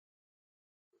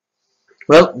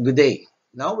Well, good day.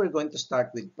 Now we're going to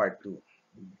start with part two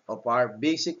of our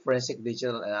basic forensic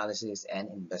digital analysis and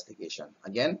investigation.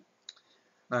 Again,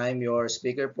 I'm your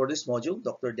speaker for this module,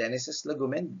 Dr. Dennis S.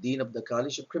 Lagumen, Dean of the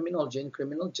College of Criminology and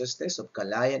Criminal Justice of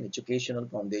Kalayan Educational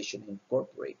Foundation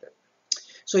Incorporated.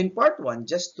 So in part one,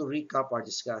 just to recap our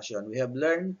discussion, we have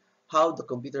learned how the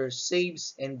computer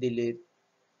saves and deletes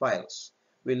files.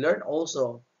 We learned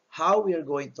also how we are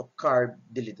going to carve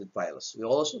deleted files. We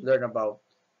also learned about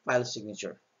file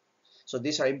signature. So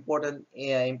these are important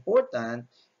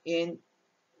in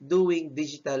doing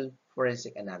digital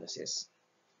forensic analysis.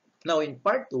 Now in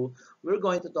part two, we're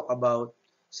going to talk about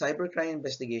cybercrime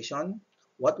investigation,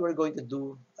 what we're going to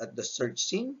do at the search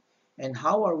scene, and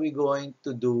how are we going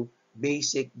to do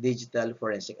basic digital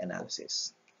forensic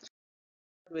analysis.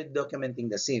 With documenting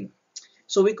the scene.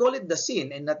 So we call it the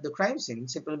scene and not the crime scene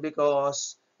simply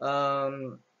because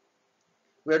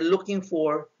we're looking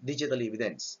for digital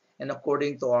evidence. And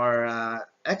according to our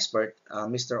expert,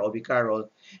 Mr. Obi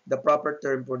Carroll, the proper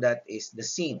term for that is the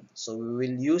scene. So we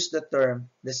will use the term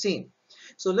the scene.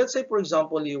 So let's say, for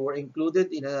example, you were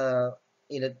included in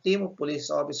a team of police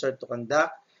officers to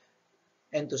conduct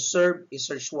and to serve a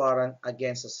search warrant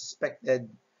against a suspected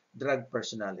drug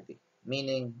personality,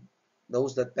 meaning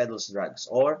those that peddles drugs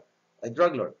or a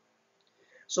drug lord.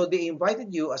 So they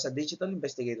invited you as a digital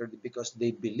investigator because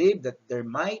they believe that there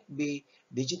might be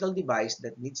digital device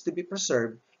that needs to be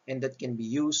preserved and that can be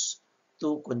used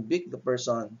to convict the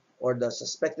person or the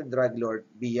suspected drug lord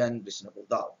beyond reasonable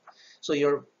doubt. So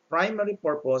your primary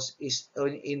purpose is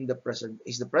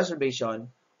the preservation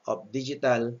of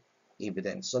digital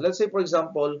evidence. So let's say, for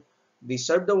example, they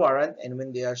serve the warrant, and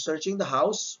when they are searching the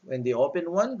house, when they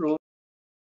open one room,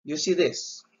 you see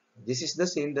this. This is the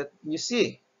scene that you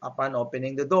see upon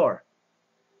opening the door.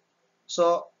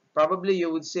 So probably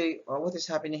you would say, oh, what is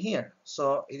happening here?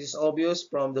 So it is obvious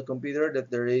from the computer that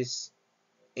there is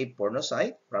a porno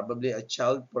site, probably a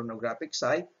child pornographic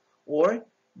site, or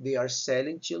they are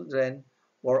selling children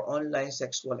for online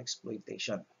sexual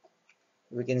exploitation.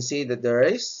 We can see that there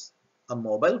is a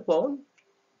mobile phone,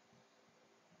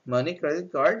 money,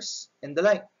 credit cards, and the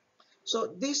like.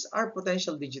 So these are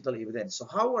potential digital evidence. So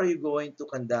how are you going to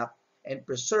conduct and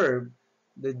preserve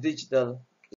the digital?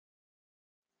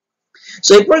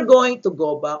 So if we're going to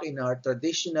go back in our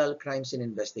traditional crime scene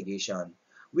investigation,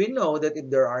 we know that if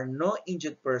there are no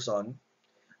injured person,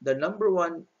 the number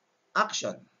one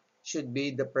action should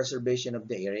be the preservation of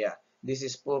the area. This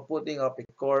is for putting up a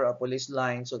core a police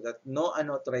line so that no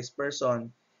unauthorized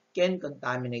person can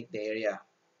contaminate the area.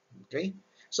 Okay?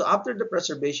 So after the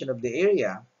preservation of the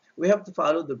area, we have to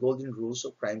follow the golden rules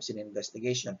of crime scene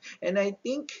investigation. And I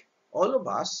think all of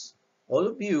us, all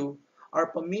of you,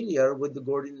 are familiar with the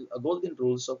golden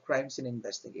rules of crime scene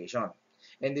investigation.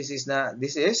 And this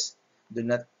is do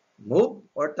not move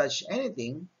or touch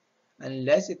anything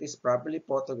unless it is properly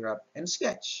photographed and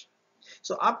sketched.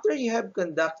 So after you have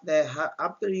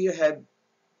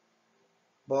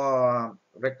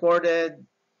recorded,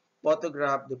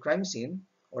 photographed the crime scene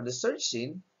or the search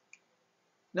scene,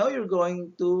 now you're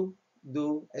going to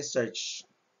do a search.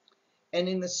 And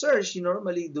in a search, you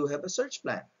normally do have a search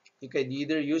plan. You can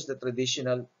either use the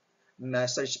traditional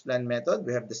search plan method.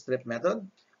 We have the strip method.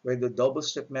 We have the double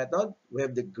strip method. We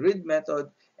have the grid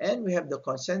method. And we have the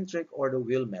concentric or the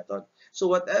wheel method. So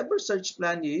whatever search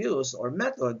plan you use or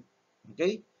method,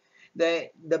 okay, the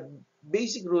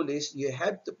basic rule is you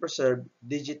have to preserve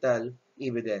digital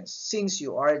evidence since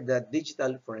you are the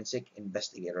digital forensic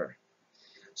investigator.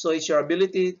 So it's your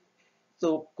ability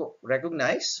to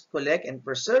recognize, collect, and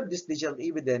preserve this digital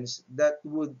evidence that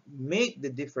would make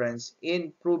the difference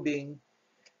in proving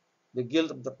the guilt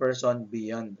of the person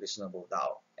beyond reasonable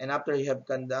doubt. And after you have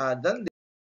done this,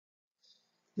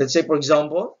 let's say, for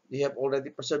example, you have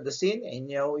already preserved the scene and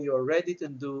now you are ready to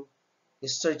do a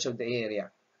search of the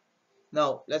area.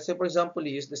 Now, let's say, for example,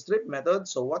 you use the strip method.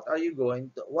 So what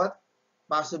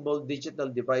possible digital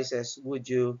devices would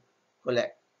you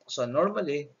collect? So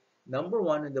normally, number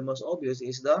one and the most obvious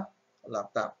is the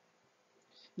laptop.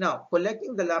 Now,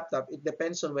 collecting the laptop, it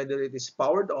depends on whether it is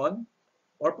powered on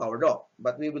or powered off,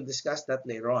 but we will discuss that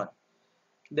later on.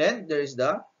 Then there is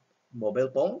the mobile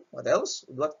phone. What else?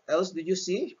 What else did you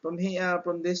see from here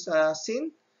from this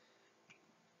scene?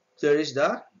 There is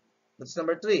that's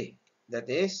number three. That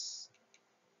is,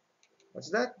 what's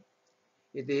that?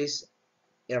 It is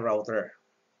a router.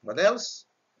 What else?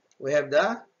 We have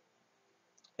the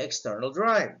external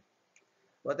drive.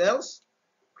 What else?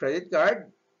 Credit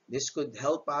card. This could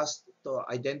help us to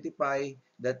identify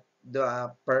that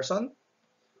the person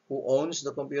who owns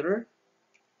the computer.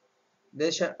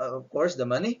 Then, of course, the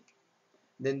money.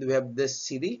 Then we have this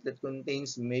CD that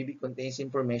maybe contains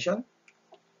information.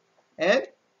 And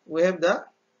we have a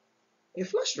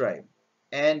flash drive.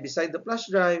 And beside the flash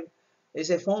drive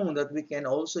is a phone that we can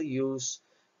also use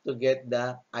to get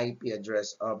the IP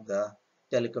address of the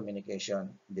telecommunication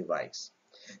device.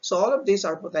 So all of these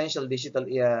are potential digital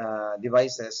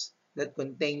devices that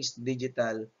contains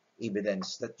digital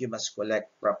evidence that you must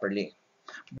collect properly.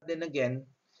 But then again,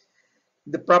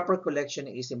 the proper collection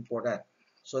is important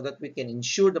so that we can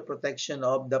ensure the protection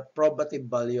of the probative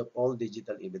value of all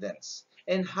digital evidence.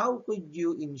 And how could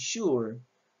you ensure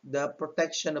the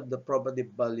protection of the probative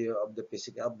value of the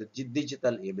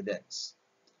digital evidence?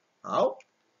 How?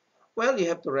 Well, you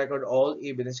have to record all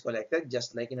evidence collected,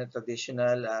 just like in a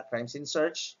traditional crime scene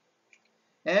search,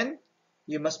 and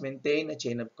you must maintain a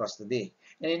chain of custody.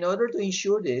 And in order to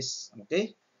ensure this,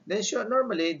 okay, then sure,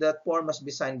 normally that form must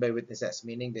be signed by witnesses,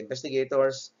 meaning the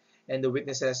investigators and the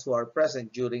witnesses who are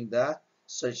present during the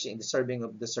searching, the serving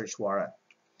of the search warrant.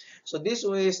 So this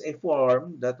was a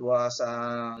form that was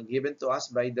given to us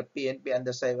by the PNP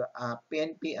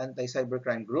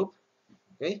Anti-Cybercrime Group.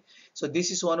 Okay, so this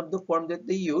is one of the form that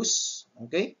they use.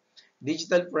 Okay,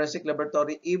 Digital Forensic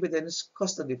Laboratory Evidence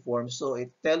Custody Form. So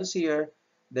it tells here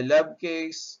the lab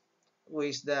case, who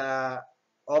is the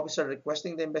officer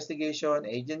requesting the investigation,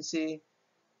 agency,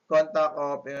 contact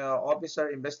of officer,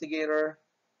 investigator,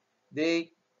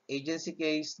 date, agency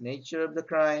case, nature of the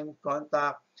crime,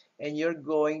 contact, and you're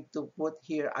going to put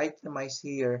here, itemize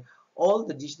here, all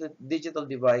the digital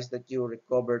device that you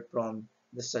recovered from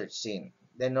the search scene.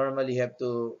 Then normally you have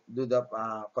to do the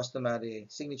customary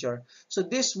signature. So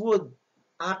this would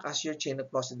act as your chain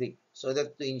of custody so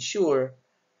that to ensure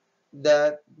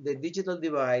that the digital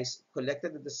device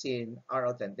collected at the scene are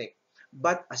authentic.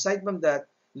 But aside from that,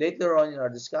 later on in our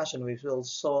discussion, we will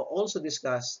also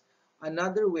discuss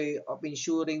another way of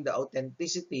ensuring the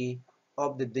authenticity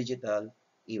of the digital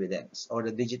evidence or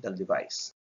the digital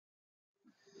device.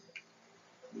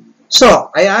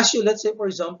 So I ask you, let's say for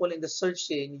example, in the search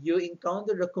scene, you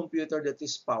encounter a computer that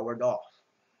is powered off.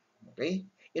 Okay?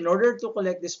 In order to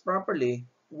collect this properly,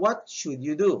 what should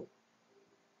you do?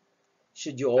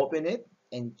 Should you open it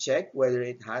and check whether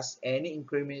it has any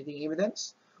incriminating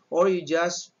evidence, or you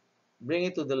just bring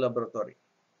it to the laboratory?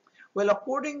 Well,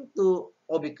 according to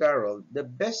Obi Carroll, the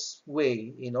best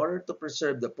way in order to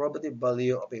preserve the probative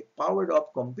value of a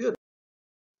powered-off computer,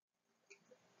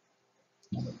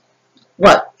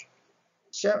 what?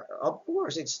 Sure, of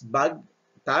course, it's bag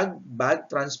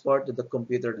transport to the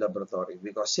computer laboratory,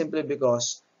 because simply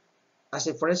because as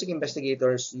a forensic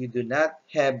investigators, you do not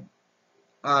have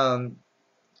um,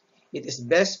 it is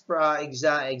best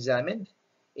examined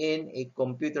in a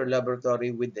computer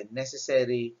laboratory with the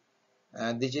necessary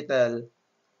digital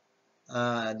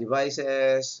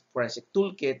devices, forensic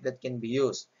toolkit that can be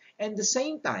used. And at the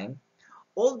same time,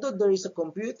 although there is a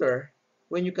computer,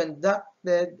 when you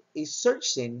conducted a search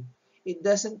scene, it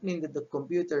doesn't mean that the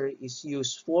computer is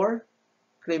used for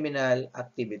criminal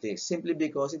activities simply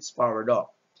because it's powered off.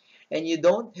 And you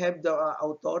don't have the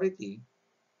authority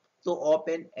to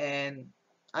open and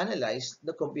analyze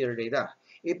the computer data.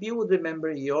 If you would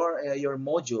remember your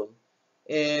module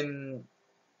in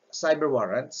cyber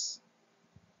warrants,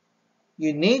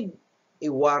 you need a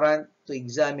warrant to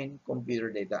examine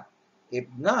computer data. If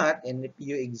not, and if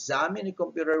you examine a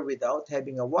computer without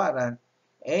having a warrant,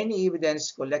 any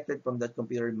evidence collected from that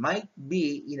computer might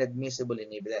be inadmissible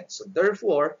in evidence. So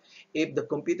therefore, if the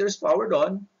computer is powered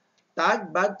on,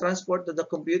 tag bag transport to the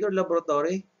computer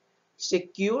laboratory,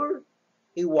 secure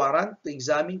a warrant to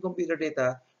examine computer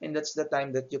data, and that's the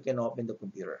time that you can open the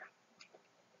computer.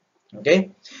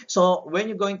 Okay, so when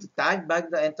you're going to tag back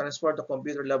and transport the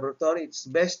computer laboratory, it's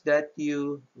best that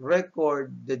you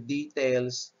record the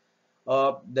details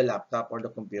of the laptop or the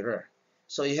computer.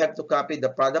 So you have to copy the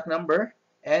product number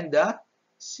and the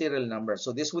serial number.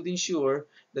 So this would ensure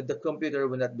that the computer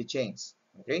will not be changed,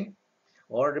 okay,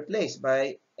 or replaced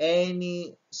by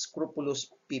any scrupulous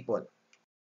people.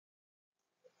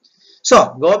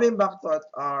 So going back to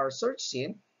our search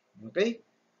scene, okay,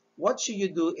 what should you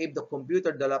do if the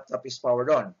computer, the laptop is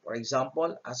powered on? For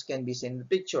example, as can be seen in the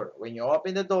picture, when you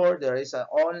open the door, there is an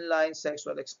online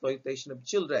sexual exploitation of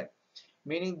children.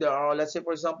 Meaning there are, let's say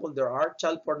for example, there are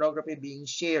child pornography being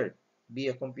shared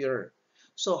via computer.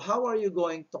 So how are you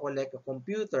going to collect a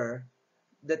computer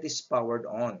that is powered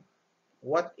on?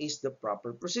 What is the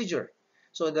proper procedure?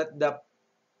 So that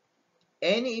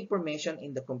any information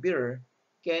in the computer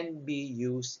can be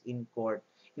used in court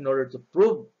in order to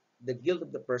prove the guilt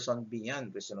of the person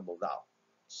beyond reasonable doubt.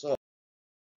 So,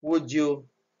 would you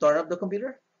turn off the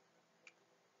computer?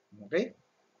 Okay.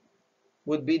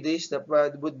 Would be this the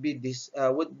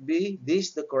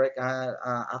correct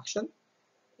action?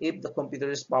 If the computer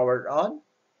is powered on,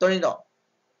 turn it off.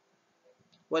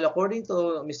 Well, according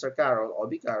to Mr. Carroll,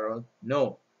 Obi Carroll,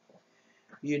 no.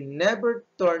 You never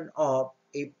turn off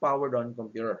a powered on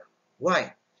computer.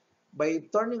 Why? By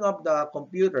turning off the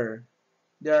computer,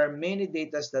 there are many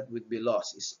data that would be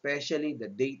lost, especially the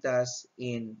data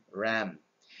in RAM.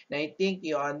 Now, I think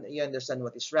you understand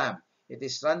what is RAM. It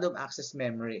is random access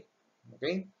memory.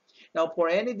 Okay? Now, for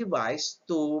any device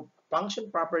to function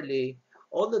properly,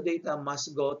 all the data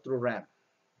must go through RAM.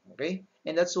 Okay?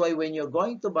 And that's why when you're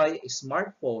going to buy a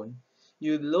smartphone,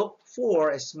 you look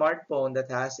for a smartphone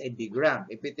that has a big RAM.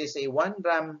 If it is a 1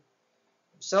 RAM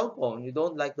cell phone, you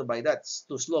don't like to buy that. It's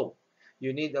too slow.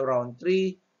 You need around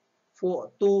 3,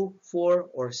 4, 2, 4,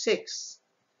 or 6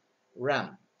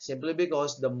 RAM. Simply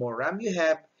because the more RAM you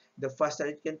have, the faster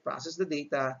it can process the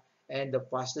data and the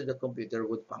faster the computer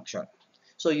would function.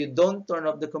 So you don't turn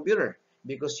off the computer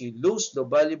because you lose the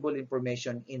valuable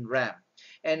information in RAM.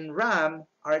 And RAM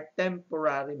are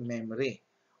temporary memory.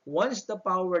 Once the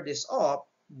power is off,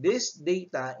 this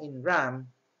data in RAM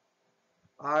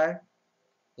are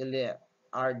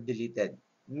are deleted,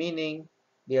 meaning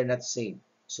they are not saved.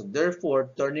 So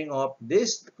therefore, turning off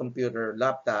this computer,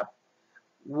 laptop,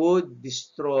 would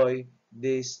destroy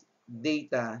this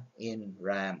data in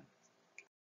RAM.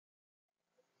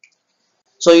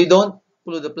 So you don't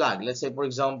pull the plug. Let's say, for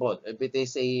example, if it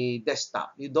is a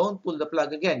desktop, you don't pull the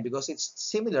plug again because it's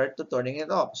similar to turning it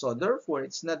off. So therefore,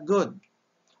 it's not good.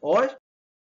 Or,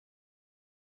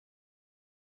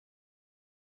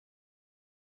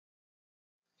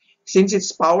 since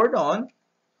it's powered on,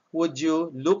 would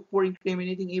you look for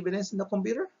incriminating evidence in the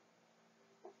computer?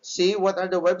 See what are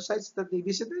the websites that they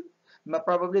visited?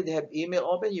 Probably they have email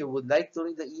open. You would like to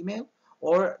read the email.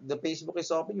 Or the Facebook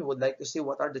is open. You would like to see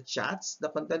what are the chats, the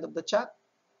content of the chat.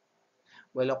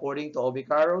 Well, according to Obi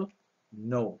Carroll,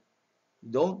 no.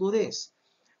 Don't do this.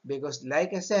 Because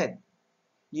like I said,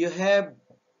 you have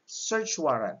search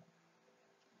warrant,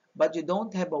 but you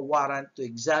don't have a warrant to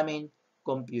examine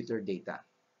computer data.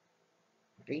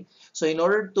 Okay? So in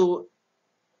order to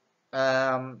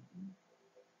um,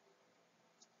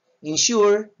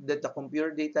 ensure that the computer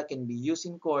data can be used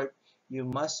in court, you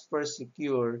must first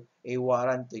secure a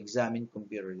warrant to examine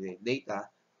computer data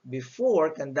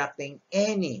before conducting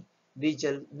any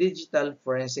digital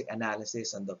forensic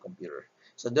analysis on the computer.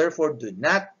 So therefore, do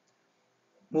not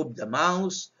move the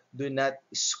mouse, do not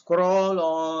scroll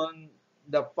on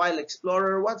the file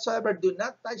explorer whatsoever, do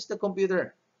not touch the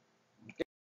computer.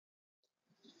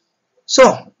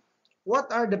 So,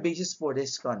 what are the basis for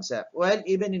this concept? Well,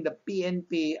 even in the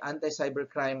PNP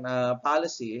anti-cybercrime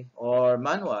policy or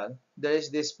manual, there is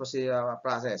this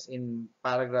process in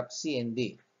paragraph C and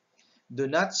D. Do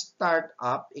not start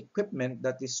up equipment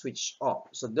that is switched off.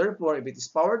 So therefore, if it is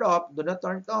powered off, do not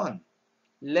turn it on.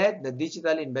 Let the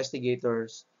digital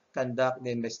investigators conduct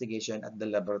the investigation at the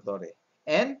laboratory.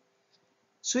 And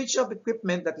switch off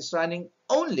equipment that is running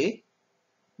only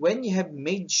when you have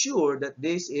made sure that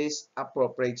this is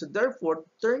appropriate. So therefore,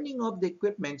 turning off the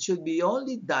equipment should be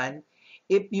only done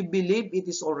if you believe it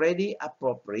is already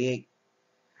appropriate.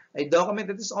 A document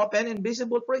that is open and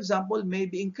visible, for example, may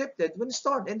be encrypted when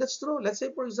stored. And that's true. Let's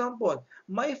say, for example,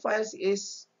 my files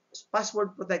is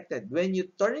password protected. When you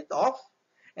turn it off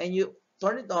and you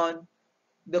turn it on,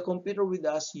 the computer will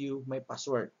ask you my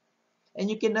password. And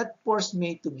you cannot force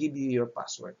me to give you your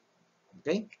password.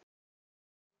 Okay?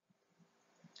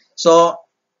 So,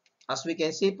 as we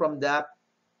can see from the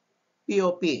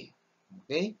POP,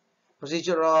 okay?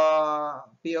 Procedure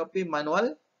POP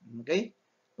manual, okay?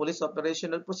 Police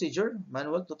Operational Procedure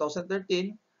Manual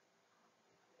 2013.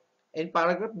 In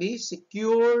paragraph B,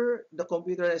 secure the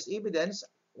computer as evidence.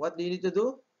 What do you need to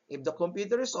do? If the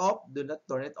computer is off, do not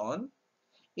turn it on.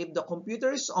 If the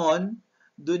computer is on,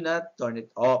 do not turn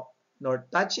it off, nor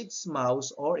touch its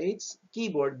mouse or its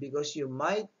keyboard because you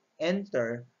might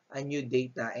enter a new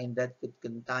data and that could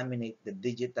contaminate the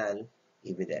digital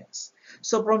evidence.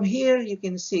 So from here, you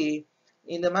can see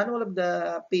in the manual of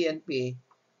the PNP,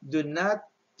 do not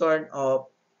turn off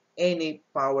any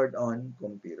powered on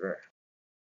computer.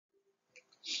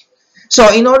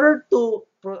 So in order to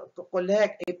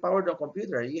collect a powered on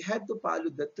computer, you have to follow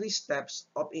the 3 steps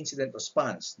of incident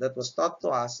response that was taught to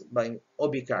us by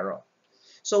Obi Carroll.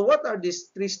 So what are these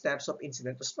 3 steps of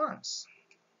incident response?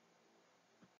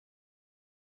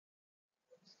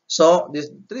 So these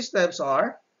 3 steps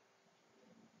are,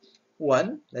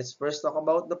 1, let's first talk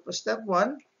about the step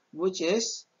 1, which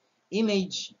is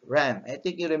image RAM. I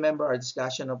think you remember our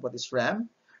discussion of what is RAM.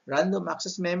 Random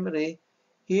access memory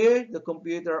Here, the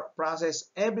computer processes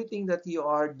everything that you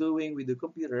are doing with the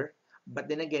computer, but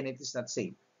then again, it is not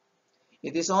saved.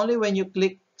 It is only when you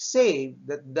click save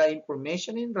that the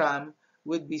information in RAM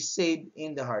would be saved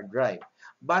in the hard drive.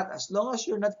 But as long as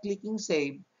you're not clicking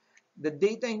save, the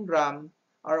data in RAM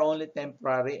are only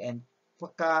temporary, and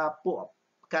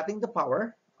cutting the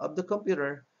power of the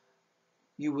computer,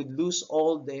 you would lose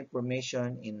all the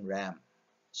information in RAM.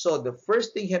 So the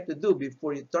first thing you have to do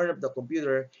before you turn off the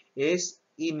computer is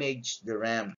image the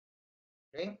RAM.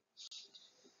 Okay?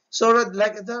 So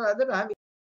like the RAM,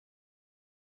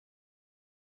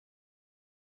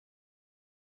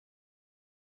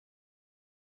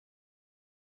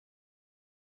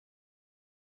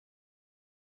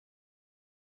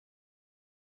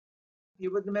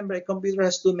 you would remember a computer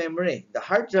has two memory. The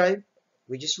hard drive,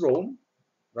 which is ROM,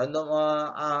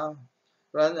 random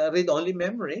read-only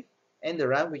memory, and the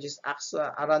RAM, which is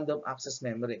a random access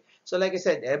memory. So like I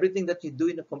said, everything that you do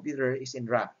in a computer is in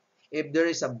RAM. If there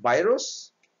is a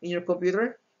virus in your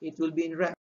computer, it will be in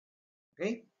RAM.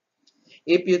 Okay?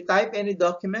 If you type any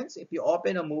documents, if you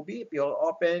open a movie, if you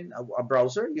open a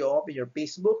browser, you open your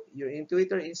Facebook, you're in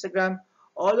Twitter, Instagram,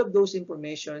 all of those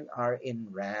information are in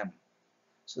RAM.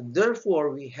 So therefore,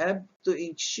 we have to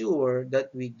ensure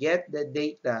that we get the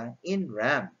data in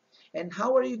RAM. And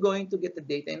how are you going to get the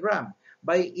data in RAM?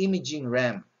 By imaging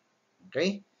RAM.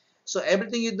 Okay? So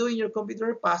everything you do in your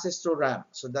computer passes through RAM.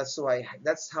 So that's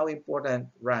how important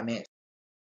RAM is.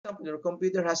 For example, your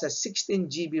computer has a 16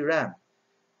 GB RAM.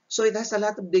 So it has a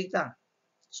lot of data.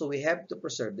 So we have to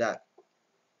preserve that.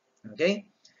 Okay?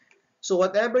 So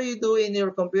whatever you do in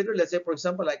your computer, let's say for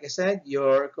example, like I said,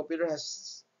 your computer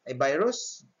has a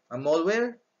virus, a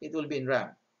malware, it will be in RAM.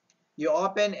 You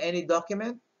open any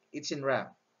document, it's in RAM.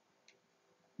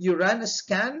 You run a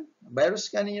scan, virus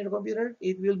scan in your computer,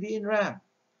 it will be in RAM.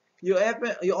 You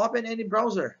open any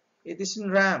browser, it is in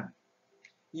RAM.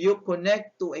 You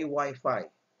connect to a Wi-Fi,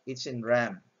 it's in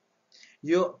RAM.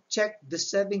 You check the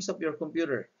settings of your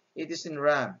computer, it is in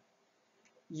RAM.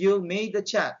 You made a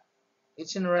chat,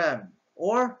 it's in RAM.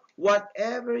 Or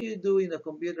whatever you do in the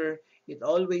computer, it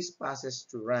always passes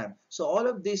through RAM. So all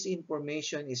of this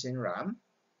information is in RAM.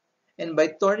 And by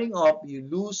turning off, you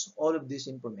lose all of this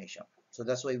information. So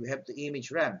that's why we have to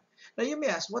image RAM. Now you may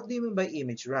ask, what do you mean by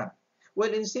image RAM?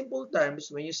 Well, in simple terms,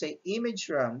 when you say image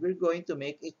RAM, we're going to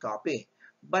make a copy.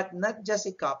 But not just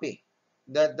a copy,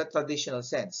 the traditional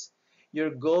sense.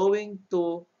 You're going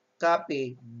to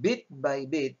copy bit by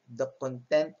bit the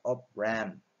content of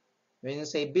RAM. When you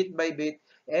say bit by bit,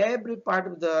 every part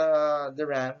of the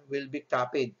RAM will be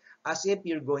copied as if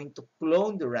you're going to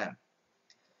clone the RAM.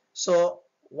 So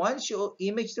once you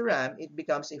image the RAM, it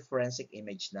becomes a forensic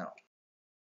image now.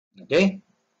 Okay?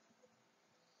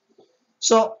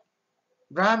 So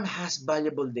RAM has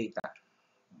valuable data.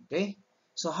 Okay?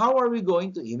 So how are we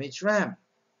going to image RAM?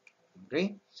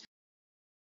 Okay?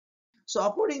 So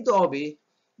according to OBI,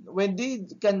 when they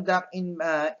conduct in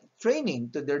training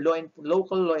to their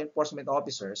local law enforcement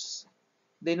officers,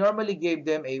 they normally gave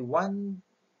them a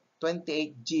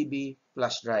 128 GB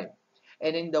flash drive.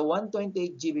 And in the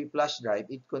 128 GB flash drive,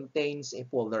 it contains a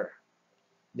folder.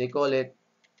 They call it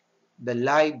the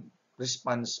live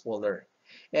response folder.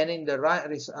 And in the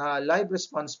live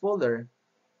response folder,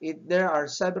 there are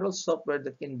several software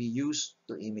that can be used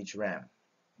to image RAM.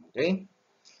 Okay?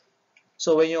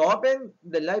 So when you open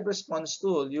the live response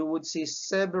tool, you would see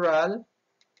several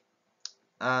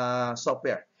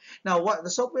software. Now, what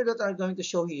the software that I'm going to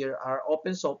show here are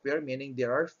open software, meaning they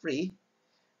are free,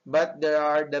 but there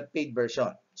are the paid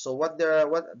version. So what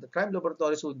the crime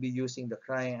laboratories would be using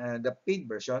the paid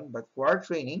version, but for our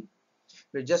training,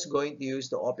 we're just going to use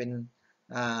the open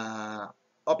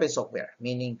software,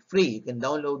 meaning free. You can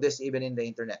download this even in the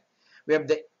internet. We have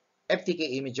the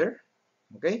FTK imager,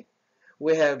 okay?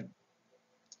 We have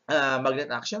magnet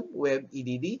action, we have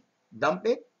EDD, dump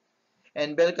it,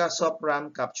 and Belka soft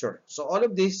RAM capture. So all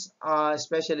of these,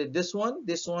 especially this one,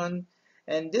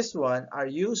 and this one are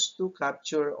used to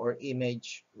capture or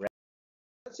image RAM.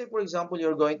 Let's say, for example,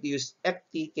 you're going to use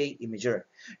FTK imager.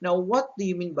 Now, what do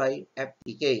you mean by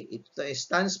FTK? It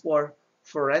stands for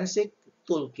Forensic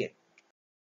Toolkit.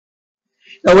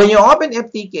 Now, when you open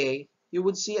FTK, you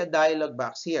would see a dialog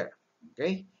box here.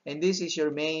 Okay? And this is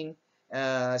your main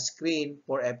screen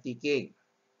for FTK.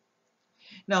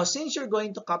 Now, since you're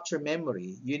going to capture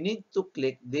memory, you need to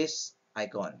click this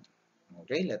icon.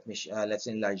 Okay, let's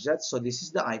enlarge that. So this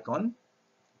is the icon.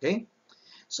 Okay,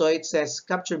 so it says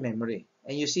capture memory,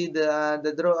 and you see the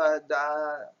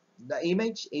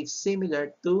image is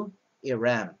similar to a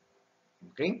RAM.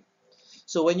 Okay,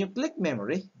 so when you click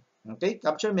memory, okay,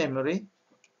 capture memory,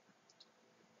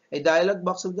 a dialog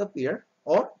box will appear.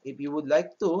 Or if you would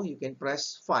like to, you can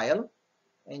press File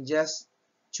and just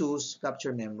choose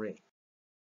Capture Memory.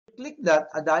 Click that,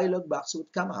 a dialog box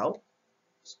would come out.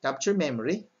 Capture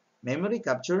Memory, Memory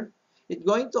Capture. It's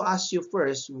going to ask you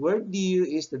first, where do you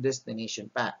is the destination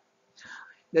path?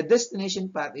 The destination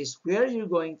path is where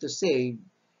you're going to save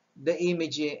the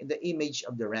image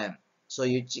of the RAM. So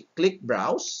you click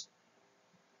Browse,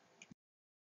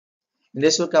 and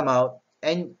this will come out.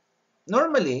 And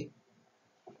normally,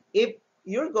 if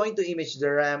you're going to image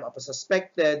the RAM of a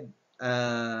suspected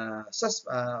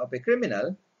of a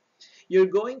criminal, you're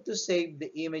going to save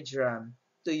the image RAM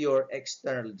to your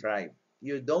external drive.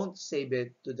 You don't save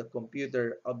it to the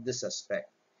computer of the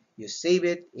suspect. You save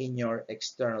it in your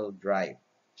external drive.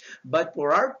 But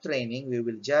for our training, we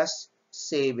will just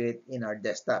save it in our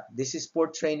desktop. This is for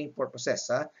training purposes.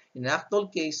 In an actual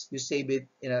case, you save it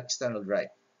in an external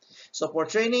drive. So for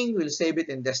training, we'll save it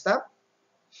in desktop.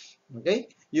 Okay,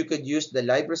 you could use the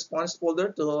live response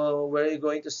folder to where you're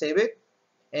going to save it.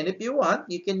 And if you want,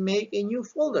 you can make a new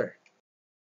folder.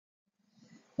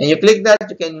 And you click that,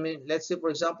 you can, let's say, for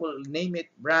example, name it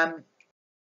RAM.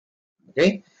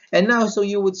 Okay, and now, so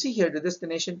you would see here the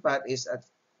destination path is at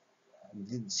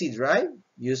C drive,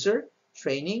 user,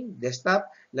 training,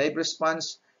 desktop, live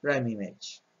response, RAM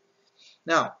image.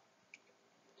 Now,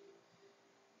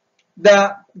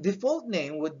 the default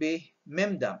name would be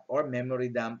memdump or memory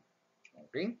dump.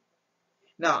 Okay.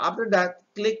 Now, after that,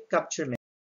 click capture memory.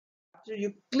 After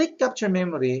you click capture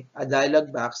memory, a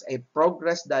dialog box, a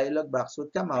progress dialog box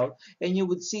would come out, and you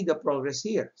would see the progress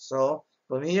here. So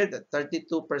from here, the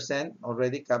 32%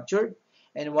 already captured.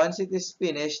 And once it is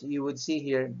finished, you would see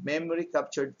here, memory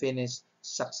captured finished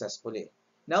successfully.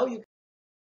 Now you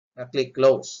can click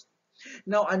close.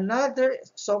 Now another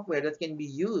software that can be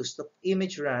used to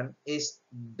image RAM is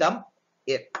dump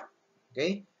it.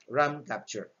 Okay, RAM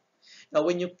capture. Now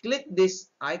when you click this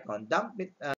icon, dump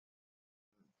it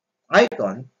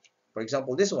icon, for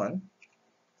example, this one,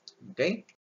 okay,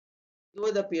 it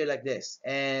would appear like this.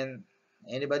 And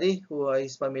anybody who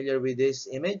is familiar with this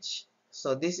image,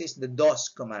 so this is the DOS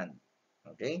command.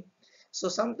 Okay, so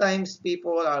sometimes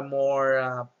people are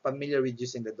more familiar with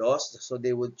using the DOS, so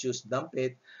they would choose dump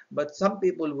it, but some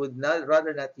people would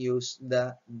rather not use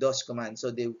the DOS command,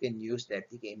 so they can use the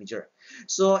FTK imager.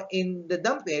 So in the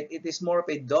dump it, it is more of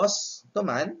a DOS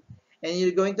command, and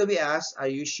you're going to be asked, are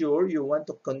you sure you want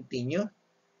to continue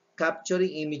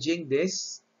capturing imaging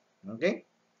this? Okay,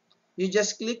 you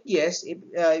just click yes if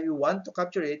you want to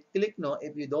capture it, click no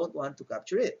if you don't want to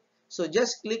capture it. So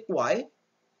just click Y,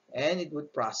 and it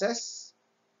would process.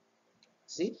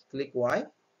 See, click Y,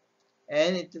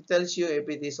 and it tells you if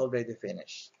it is already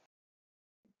finished.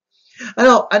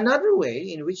 Now, another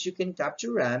way in which you can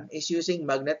capture RAM is using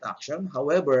magnet action.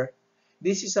 However,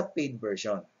 this is a paid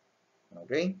version.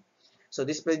 Okay, so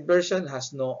this paid version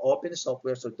has no open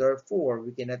software, so therefore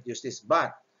we cannot use this.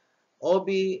 But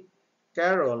Obi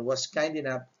Carroll was kind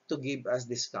enough to give us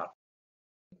this copy.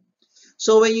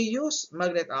 So when you use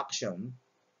magnet action,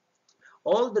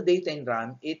 all the data in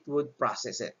RAM, it would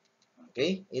process it.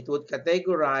 Okay, it would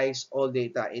categorize all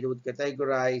data. It would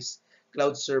categorize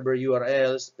cloud server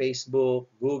URLs, Facebook,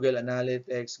 Google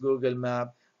Analytics, Google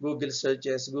Map, Google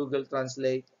searches, Google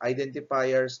Translate,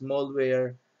 identifiers,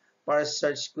 malware, parse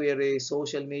search query,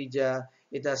 social media.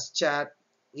 It has chat,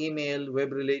 email,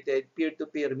 web-related,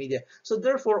 peer-to-peer media. So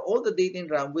therefore, all the data in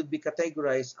RAM would be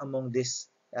categorized among these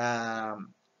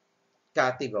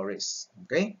categories.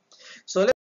 Okay, so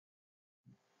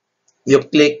you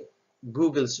click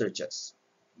Google searches.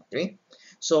 Okay,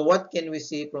 so what can we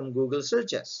see from Google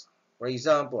searches? For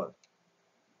example,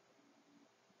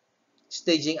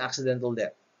 staging accidental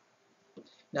death.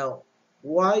 Now,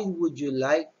 why would you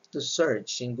like to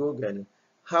search in Google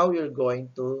how you're going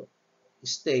to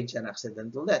stage an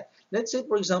accidental death? Let's say,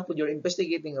 for example, you're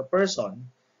investigating a person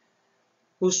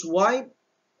whose wife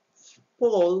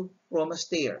fall from a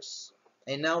stairs,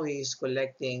 and now he is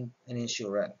collecting an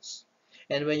insurance.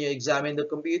 And when you examine the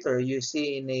computer, you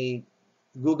see in a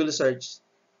Google search,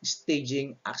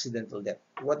 staging accidental death.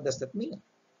 What does that mean?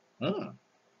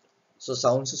 So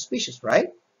sounds suspicious, right?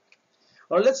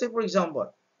 Or let's say, for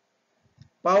example,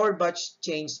 Power Batch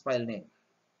changed file name.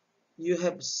 You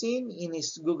have seen in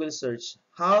his Google search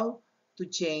how to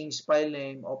change file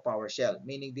name of PowerShell,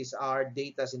 meaning these are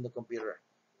data in the computer.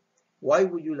 Why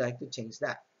would you like to change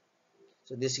that?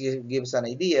 So this gives an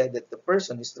idea that the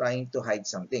person is trying to hide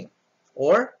something.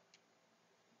 Or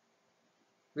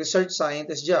research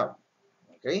scientist job.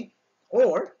 Okay?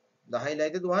 Or the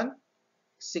highlighted one,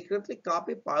 secretly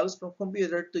copy files from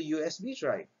computer to USB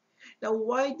drive. Now,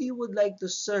 why do you would like to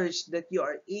search that you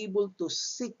are able to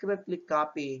secretly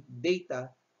copy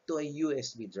data to a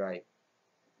USB drive.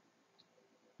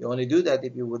 You only do that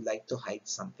if you would like to hide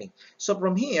something. So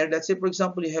from here, let's say, for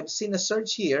example, you have seen a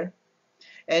search here,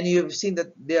 and you've seen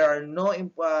that there are no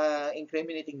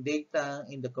incriminating data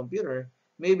in the computer.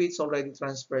 Maybe it's already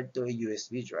transferred to a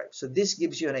USB drive. So this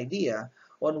gives you an idea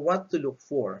on what to look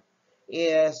for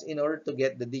is in order to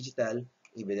get the digital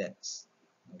evidence.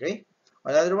 Okay?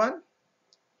 Another one,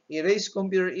 erase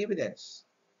computer evidence,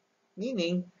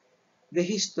 meaning the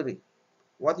history,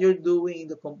 what you're doing in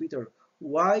the computer.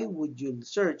 Why would you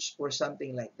search for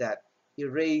something like that?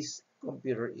 Erase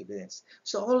computer evidence.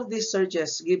 So all of these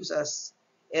searches gives us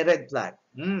a red flag.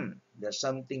 There's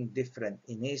something different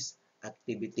in his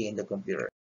activity in the computer.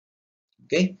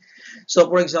 Okay. So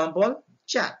for example,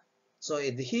 chat. So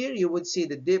here you would see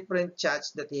the different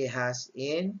chats that he has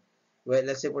in, well,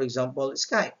 let's say for example,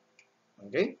 Skype.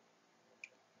 Okay.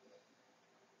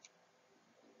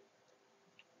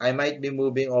 I might be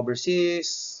moving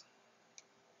overseas.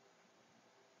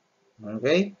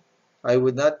 Okay. I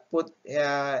would not put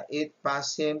it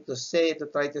past him to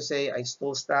try to say I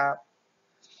stole stuff.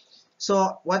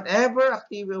 So whatever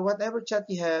chat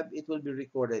you have, it will be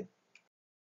recorded.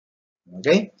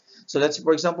 Okay. So let's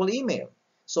for example email.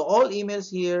 So all emails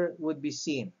here would be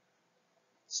seen.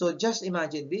 So just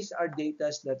imagine these are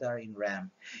data that are in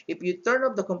RAM. If you turn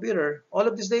off the computer, all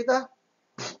of this data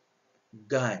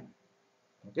gone.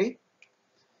 Okay.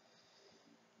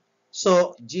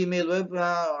 So Gmail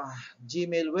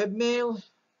webmail.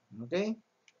 Okay.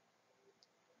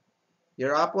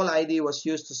 Your Apple ID was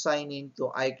used to sign in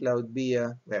to iCloud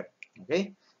via web.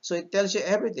 Okay? So it tells you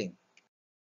everything.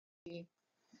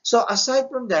 So aside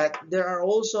from that, there are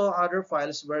also other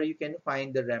files where you can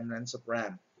find the remnants of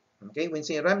RAM. Okay? When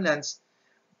say remnants,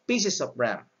 pieces of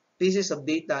RAM, pieces of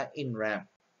data in RAM.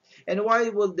 And why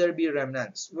would there be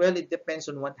remnants? Well, it depends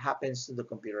on what happens to the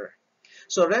computer.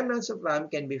 So remnants of RAM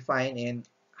can be found in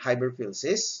hyperfill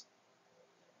sys,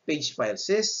 page file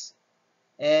sys,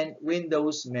 and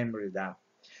Windows memory dump.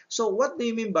 So what do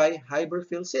you mean by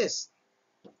hyperfill sys?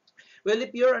 Well,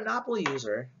 if you're an Apple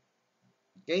user,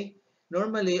 okay,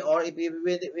 normally, or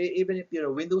even if you're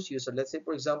a Windows user, let's say,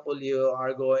 for example, you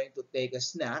are going to take a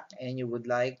snack and you would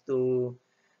like to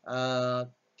uh,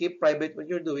 keep private what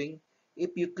you're doing,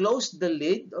 if you close the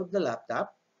lid of the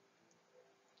laptop,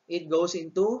 it goes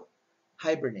into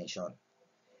hibernation.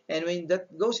 And when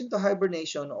that goes into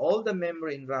hibernation, all the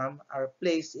memory and RAM are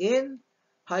placed in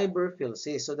hyperfill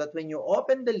sys, so that when you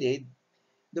open the lid,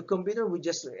 the computer would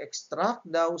just extract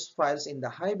those files in the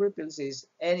hyperfill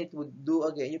and it would do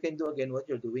again, you can do again what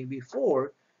you're doing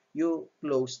before you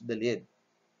close the lid.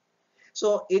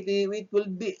 So it will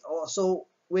be, so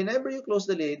whenever you close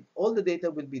the lid, all the data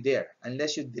will be there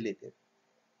unless you delete it.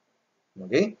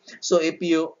 Okay? So if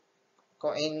you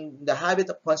in the habit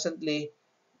of constantly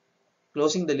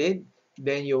closing the lid,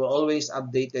 then you will always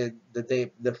update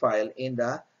the file in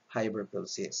the hyperfill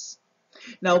sys.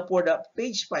 Now for the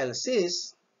page file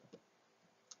sys,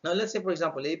 now, let's say, for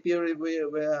example, if you're,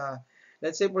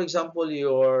 let's say, for example,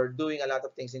 you're doing a lot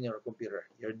of things in your computer.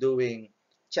 You're doing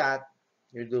chat,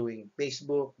 you're doing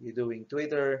Facebook, you're doing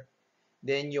Twitter,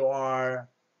 then you are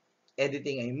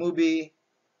editing a movie,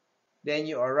 then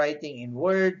you are writing in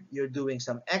Word, you're doing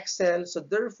some Excel. So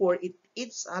therefore,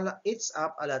 it's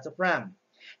up a lot of RAM.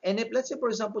 And if, let's say, for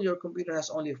example, your computer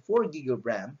has only 4 gig of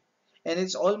RAM, and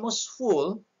it's almost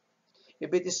full,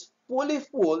 if it is fully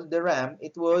full, the RAM,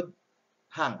 it would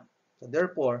hang. So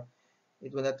therefore,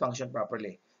 it will not function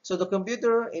properly. So the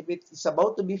computer, if it's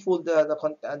about to be full,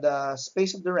 the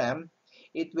space of the RAM,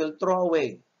 it will throw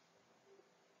away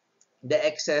the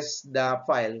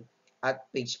file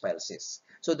at page file sys,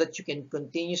 so that you can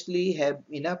continuously have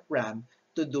enough RAM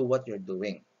to do what you're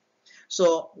doing.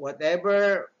 So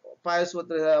whatever files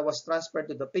was transferred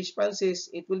to the page file sys,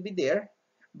 it will be there,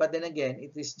 but then again,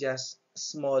 it is just a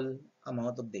small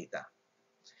amount of data.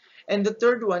 And the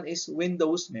third one is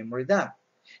Windows memory dump.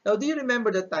 Now, do you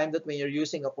remember the time that when you're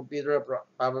using a computer,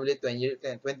 probably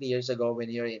 20 years ago when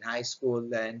you're in high school,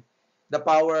 then the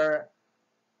power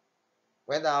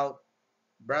went out,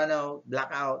 brown out,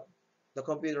 blackout, the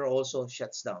computer also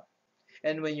shuts down.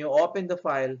 And when you open the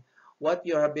file, what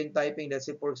you have been typing, let's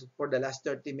say for the last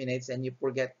 30 minutes, and you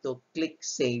forget to click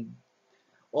save,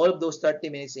 all of those 30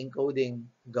 minutes encoding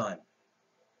gone.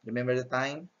 Remember the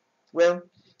time? Well,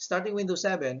 starting Windows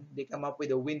 7, they come up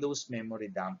with a Windows memory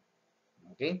dump.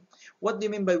 Okay? What do you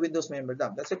mean by Windows memory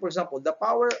dump? Let's say, for example, the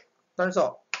power turns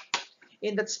off.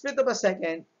 In that split of a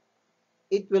second,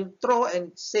 it will throw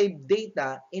and save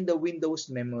data in the Windows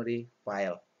memory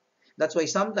file. That's why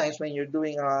sometimes when you're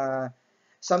doing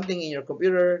something in your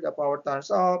computer, the power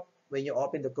turns off. When you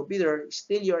open the computer,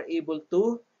 still you're able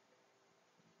to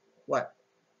what?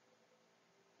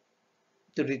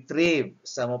 To retrieve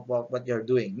some of what you're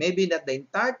doing. Maybe not the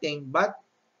entire thing, but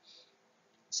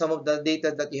some of the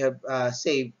data that you have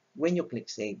saved when you click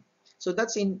save. So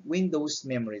that's in Windows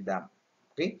memory dump.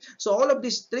 Okay, so all of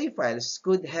these three files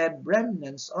could have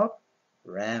remnants of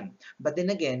RAM. But then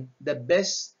again, the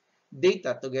best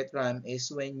data to get RAM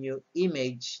is when you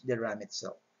image the RAM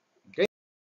itself. Okay.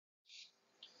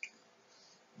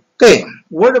 Okay.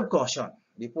 Word of caution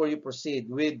before you proceed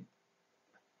with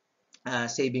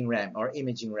saving RAM or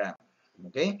imaging RAM.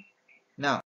 Okay.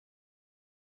 Now,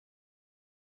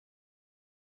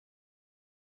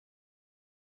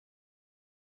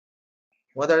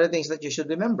 what are the things that you should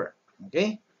remember?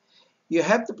 Okay. You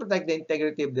have to protect the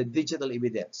integrity of the digital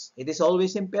evidence. It is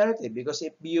always imperative because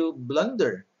if you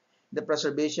blunder the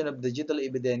preservation of digital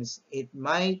evidence, it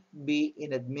might be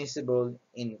inadmissible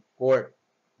in court.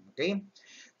 Okay?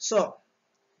 So,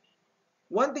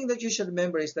 one thing that you should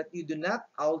remember is that you do not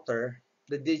alter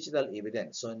the digital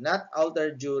evidence. So, not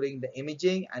alter during the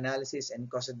imaging, analysis,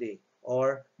 and custody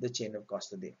or the chain of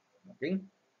custody. Okay?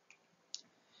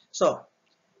 So,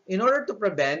 in order to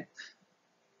prevent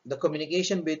the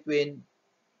communication between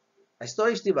a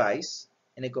storage device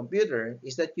and a computer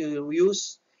is that you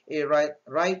use a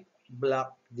write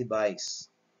block device.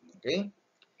 Okay?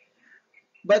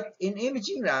 But in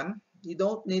imaging RAM, you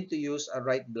don't need to use a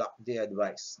write block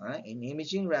device. In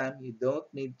imaging RAM, you don't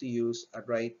need to use a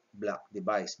write block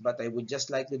device. But I would just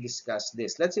like to discuss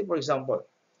this. Let's say, for example,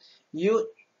 you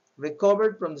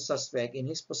recovered from the suspect in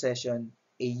his possession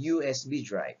a USB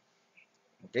drive.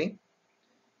 Okay?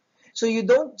 So you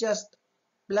don't just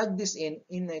plug this in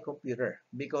a computer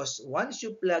because once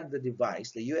you plug the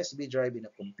device, the USB drive in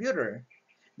a computer,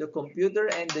 the computer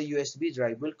and the USB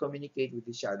drive will communicate with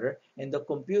each other, and the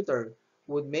computer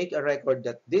would make a record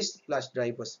that this flash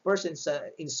drive was first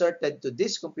inserted to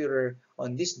this computer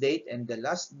on this date, and the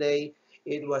last day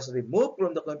it was removed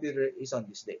from the computer is on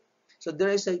this date. So there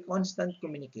is a constant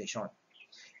communication.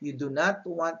 You do not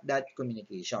want that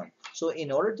communication. So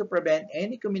in order to prevent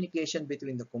any communication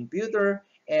between the computer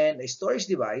and a storage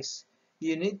device,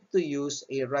 you need to use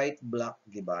a write block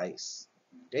device.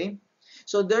 Okay?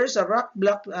 So there's a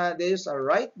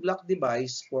write block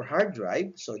device for hard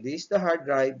drive. So this is the hard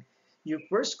drive. You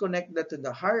first connect that to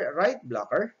the write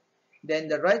blocker. Then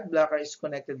the write blocker is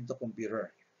connected to the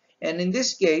computer. And in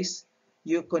this case,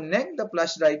 you connect the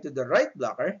flash drive to the write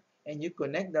blocker and you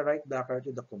connect the write blocker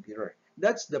to the computer.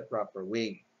 That's the proper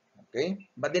way. Okay?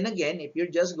 But then again, if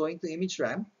you're just going to image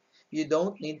RAM, you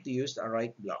don't need to use a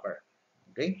write blocker.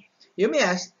 Okay? You may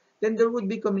ask, then there would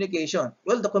be communication.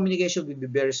 Well, the communication will be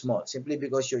very small simply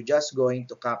because you're just going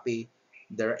to copy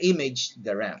the image,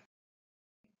 the RAM.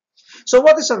 So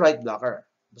what is a write blocker?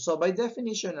 So by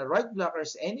definition, a write blocker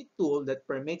is any tool that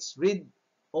permits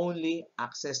read-only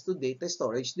access to data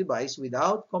storage device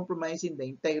without compromising the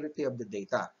integrity of the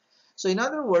data. So in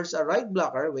other words, a write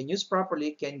blocker, when used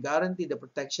properly, can guarantee the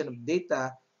protection of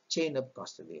data chain of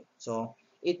custody. So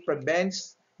it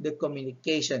prevents the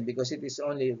communication because it is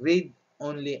only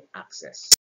read-only access.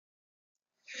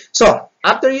 So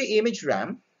after you image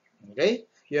RAM, okay,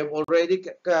 you have already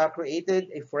created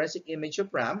a forensic image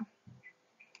of RAM.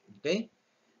 Okay,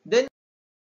 then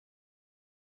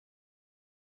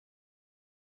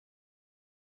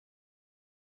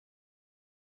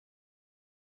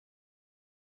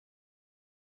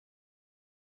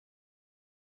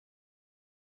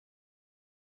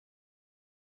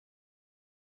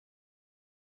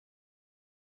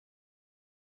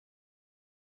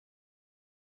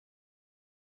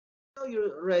now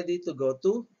you're ready to go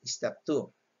to step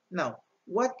 2. Now,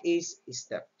 what is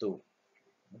step 2?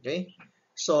 Okay,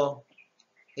 so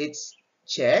it's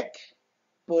check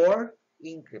for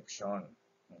encryption.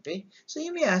 Okay, so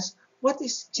you may ask, what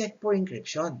is check for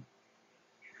encryption?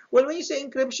 Well, when you say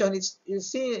encryption, it's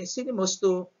synonymous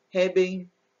to having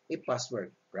a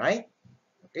password, right?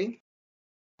 Okay.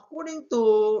 According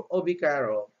to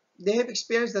Obicaro, they have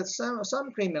experienced that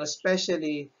some criminals,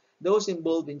 especially those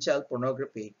involved in child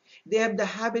pornography, they have the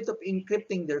habit of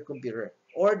encrypting their computer,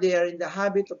 or they are in the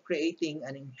habit of creating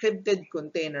an encrypted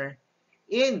container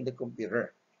in the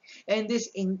computer. And this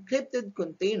encrypted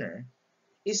container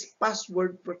is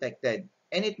password protected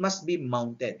and it must be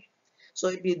mounted. So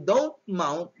if you don't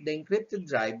mount the encrypted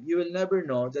drive, you will never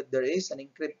know that there is an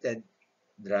encrypted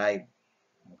drive.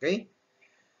 Okay?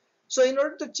 So in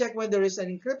order to check whether there is an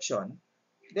encryption,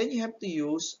 then you have to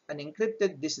use an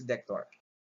encrypted disk detector,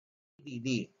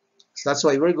 EDD. So that's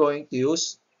why we're going to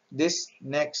use this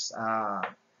next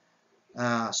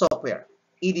software,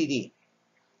 EDD,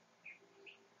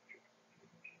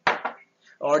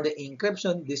 or the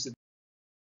encryption disk detector.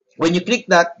 When you click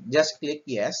that, just click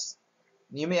yes.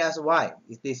 You may ask why.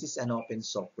 This is an open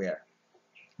software.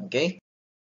 Okay?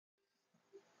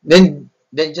 Then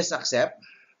just accept.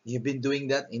 You've been doing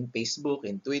that in Facebook,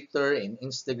 in Twitter, in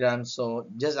Instagram, so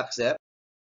just accept.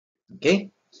 Okay?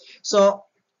 So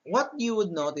what you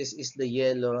would notice is the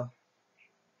yellow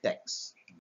text.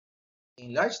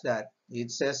 Enlarge that,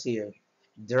 it says here,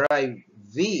 drive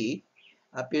V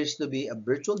appears to be a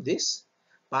virtual disk,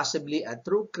 possibly a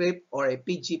TrueCrypt or a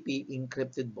PGP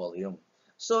encrypted volume.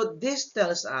 So this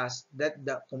tells us that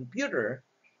the computer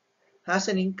has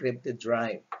an encrypted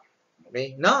drive.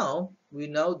 Okay, now we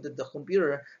know that the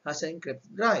computer has an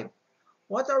encrypted drive.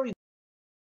 What are we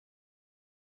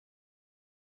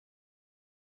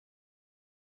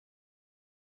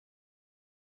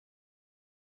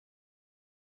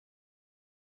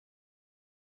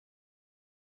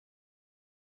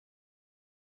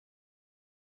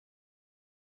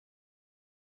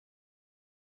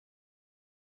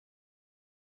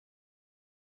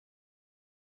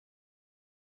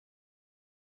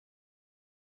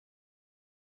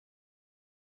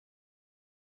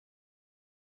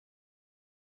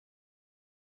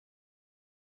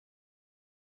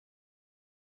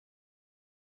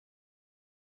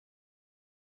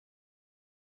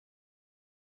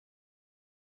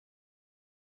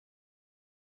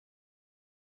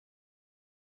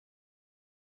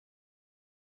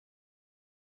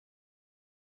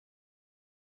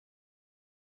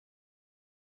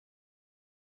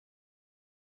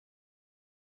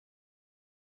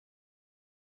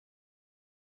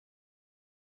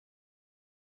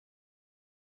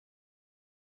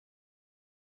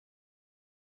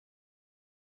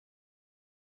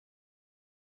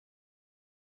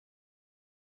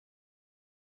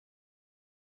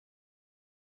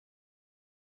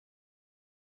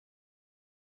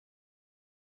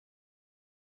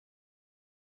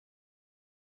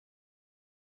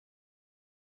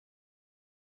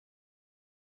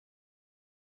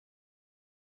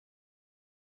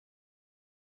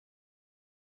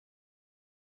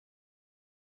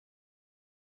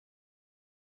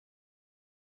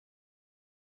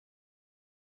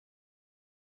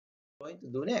going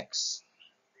to do next?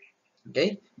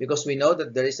 Okay, because we know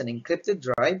that there is an encrypted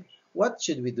drive, what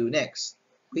should we do next?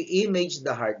 We image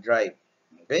the hard drive.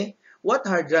 Okay, what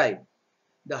hard drive?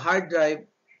 The hard drive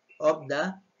of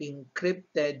the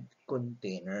encrypted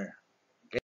container.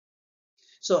 Okay,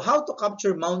 so how to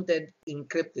capture mounted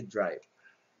encrypted drive?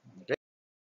 Okay,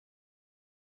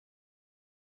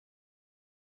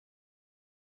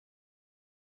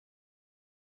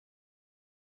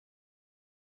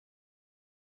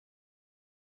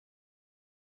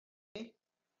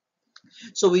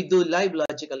 so we do live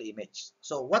logical image.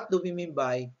 So what do we mean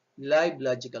by live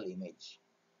logical image?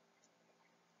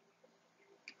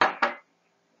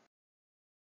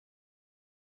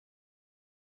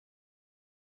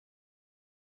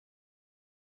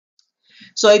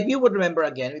 So if you would remember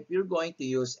again, if you're going to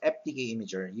use FTK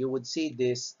Imager, you would see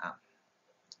this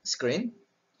screen.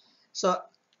 So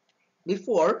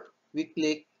before, we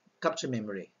click capture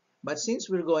memory. But since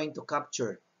we're going to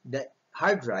capture the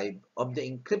hard drive of the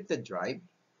encrypted drive,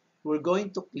 we're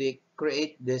going to click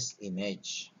create this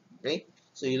image. Okay,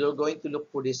 so you're going to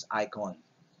look for this icon.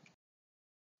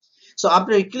 So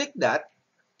after you click that,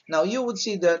 now you would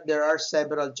see that there are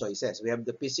several choices. We have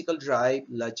the physical drive,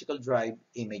 logical drive,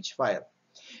 image file.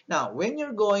 Now, when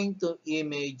you're going to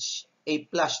image a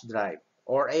flash drive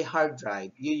or a hard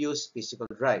drive, you use physical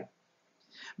drive.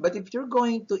 But if you're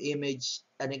going to image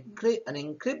an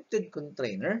encrypted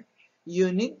container,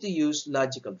 you need to use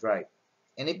logical drive.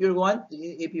 And if you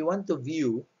want to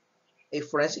view a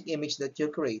forensic image that you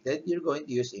created, you're going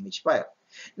to use image file.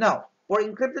 Now, for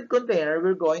encrypted container,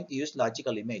 we're going to use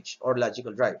logical image or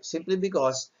logical drive, simply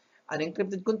because an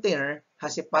encrypted container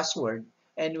has a password,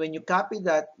 and when you copy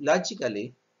that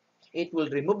logically, it will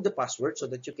remove the password so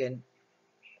that you can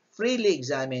freely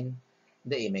examine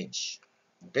the image.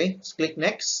 Okay, let's click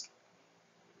next.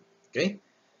 Okay,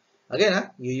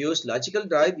 again, you use logical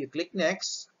drive, you click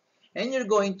next, and you're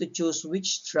going to choose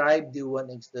which drive do you want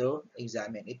to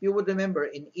examine. If you would remember,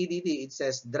 in EDD, it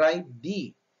says drive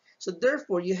D. So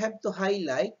therefore, you have to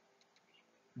highlight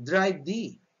drive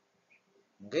D.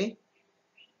 Okay?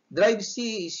 Drive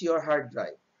C is your hard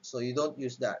drive. So you don't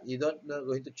use that. You don't not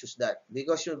going to choose that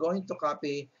because you're going to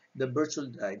copy the virtual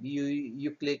drive.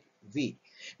 You click V.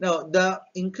 Now, the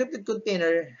encrypted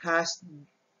container has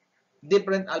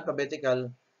different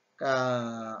alphabetical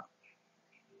uh,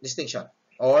 distinction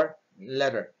or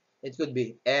letter. It could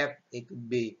be F, it could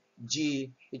be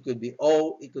G, it could be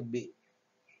O, it could be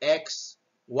X,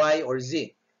 Y, or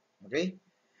Z. Okay?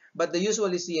 But the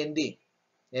usual is C and D.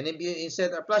 And if you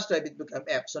instead of flash drive, it become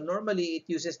F. So normally it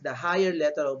uses the higher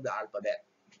letter of the alphabet.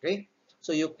 Okay.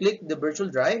 So you click the virtual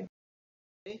drive.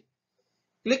 Okay.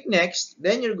 Click next.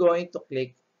 Then you're going to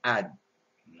click add.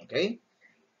 Okay.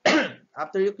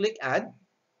 After you click add,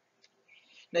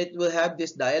 it will have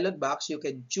this dialog box. You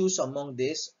can choose among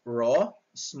this raw,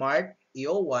 smart,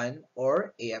 EO1,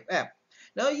 or AFF.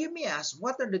 Now you may ask,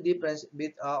 what are the difference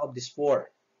of these four?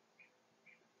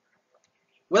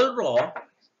 Well, raw,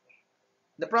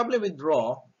 the problem with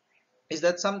raw is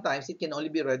that sometimes it can only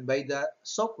be read by the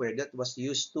software that was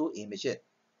used to image it.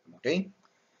 Okay.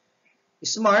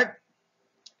 Smart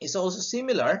is also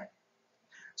similar.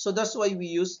 So that's why we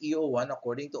use EO1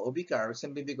 according to OBCAR,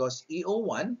 simply because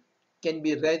EO1 can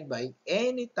be read by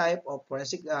any type of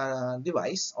forensic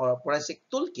device or forensic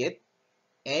toolkit,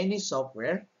 any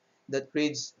software that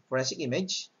creates forensic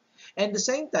image. And at the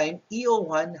same time,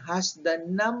 EO1 has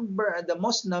the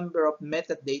most number of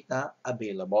metadata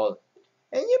available.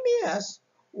 And you may ask,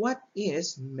 what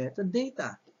is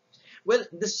metadata? Well,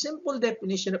 the simple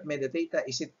definition of metadata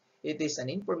is it is an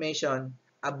information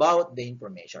about the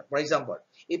information. For example,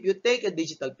 if you take a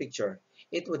digital picture,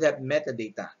 it would have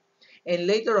metadata. And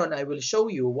later on, I will show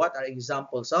you what are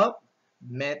examples of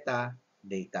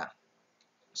metadata.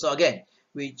 So again,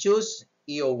 we choose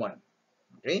EO1.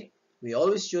 Okay? We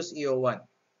always choose EO1.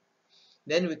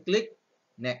 Then we click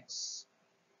next.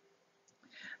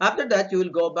 After that, you will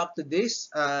go back to this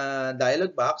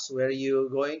dialog box where you're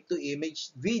going to image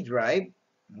V drive.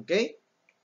 Okay?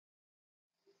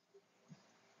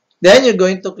 Then you're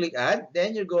going to click add.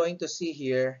 Then you're going to see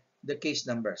here the case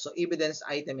number. So evidence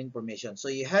item information. So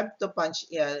you have to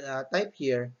type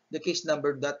here the case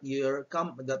number that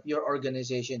your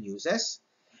organization uses,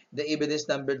 the evidence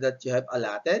number that you have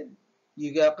allotted.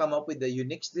 You come up with the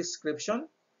unique description,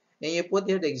 and you put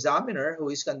here the examiner who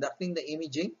is conducting the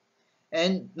imaging,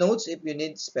 and notes if you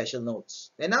need special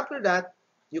notes. Then after that,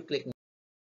 you click next.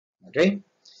 Okay.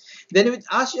 Then it will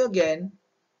ask you again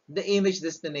the image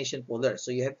destination folder.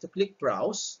 So you have to click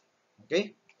browse.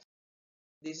 Okay.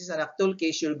 This is an actual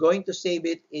case. You're going to save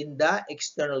it in the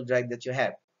external drive that you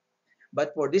have.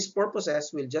 But for this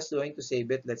purposes, we're just going to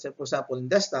save it. Let's say, for example, in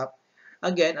desktop,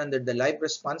 again, under the live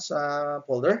response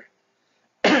folder,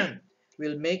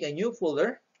 we'll make a new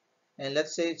folder. And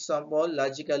let's say, example,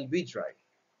 logical V drive.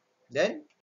 Then,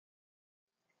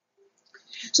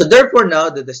 so therefore now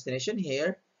the destination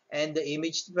here and the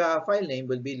image file name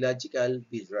will be logical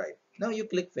V drive. Now you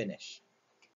click finish.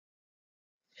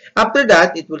 After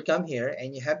that, it will come here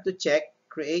and you have to check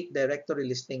create directory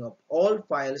listing of all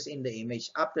files in the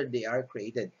image after they are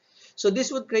created. So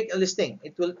this would create a listing.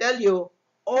 It will tell you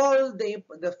all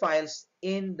the files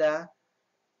in the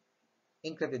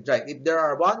encrypted drive. If there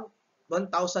are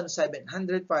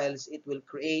 1,700 files, it will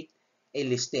create a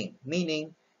listing,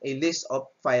 meaning a list of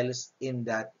files in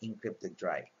that encrypted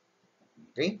drive.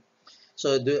 Okay,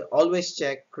 so always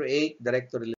check create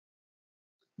directory.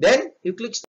 Then you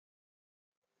click.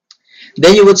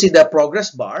 Then you will see the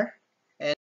progress bar,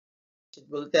 and it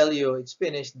will tell you it's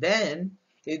finished. Then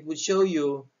it will show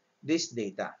you this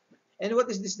data. And what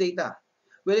is this data?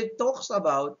 Well, it talks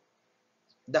about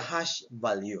the hash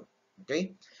value.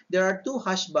 Okay, there are two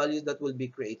hash values that will be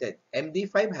created: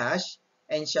 MD5 hash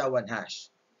and SHA-1 hash.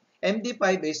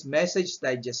 MD5 is message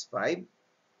digest 5.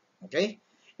 Okay,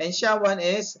 and SHA-1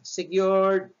 is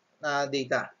secured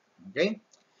data. Okay,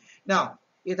 now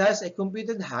it has a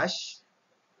computed hash.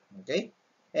 Okay,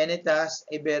 and it has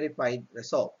a verified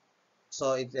result.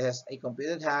 So it has a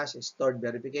computed hash, a stored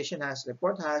verification hash,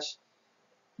 report hash.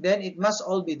 Then it must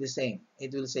all be the same.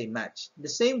 It will say match. The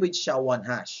same with SHA-1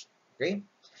 hash. Okay.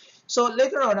 So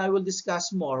later on, I will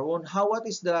discuss more on what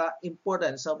is the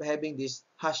importance of having this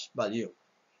hash value.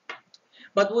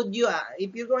 But would you,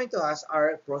 if you're going to ask,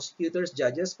 are prosecutors,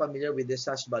 judges familiar with this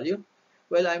hash value?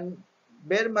 Well, I'm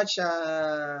very much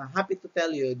happy to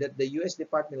tell you that the U.S.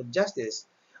 Department of Justice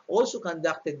also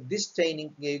conducted this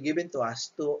training given to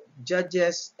us to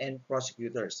judges and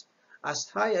prosecutors. As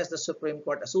high as the Supreme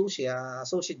Court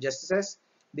Associate Justices,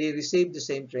 they received the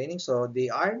same training, so they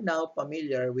are now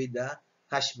familiar with the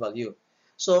hash value.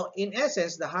 So in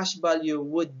essence, the hash value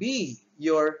would be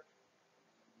your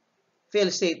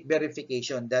fail-safe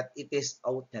verification that it is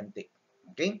authentic.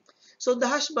 Okay, so the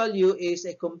hash value is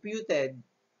a computed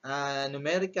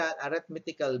numerical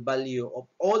arithmetical value of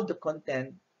all the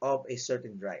content of a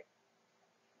certain drive.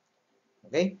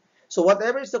 Okay, so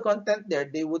whatever is the content there,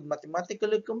 they would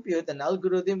mathematically compute an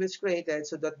algorithm is created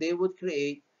so that they would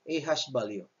create a hash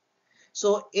value.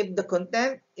 So if the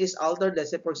content is altered,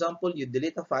 let's say for example you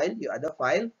delete a file, you add a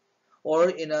file, or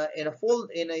in a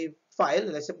file,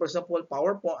 let's say for example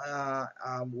PowerPoint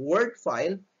Word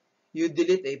file, you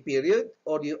delete a period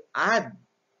or you add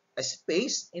a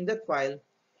space in that file,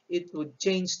 it would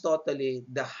change totally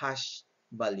the hash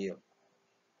value.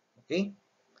 Okay?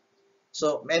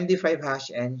 So MD5 hash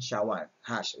and SHA-1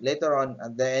 hash. Later on,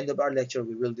 at the end of our lecture,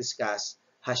 we will discuss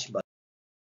hash value.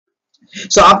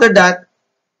 So after that,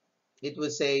 it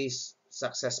will say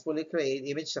successfully create,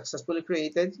 image successfully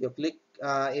created. You click,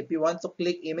 if you want to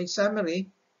click image summary,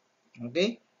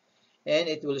 okay, and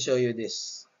it will show you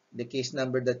this, the case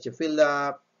number that you fill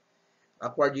up,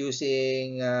 acquired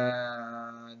using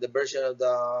the version of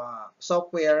the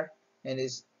software, and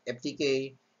its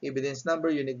FTK, evidence number,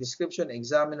 unique description,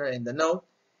 examiner, and the note.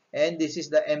 And this is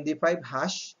the MD5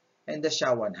 hash and the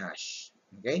SHA-1 hash.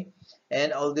 Okay,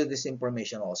 and all this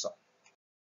information also.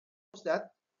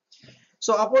 That.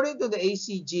 So according to the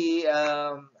ACG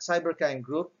cybercrime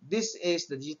group, this is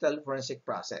the digital forensic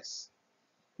process.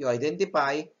 You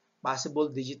identify possible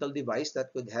digital device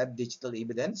that could have digital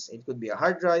evidence. It could be a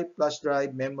hard drive, flash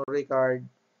drive, memory card,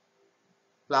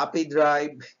 floppy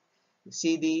drive,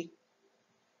 CD.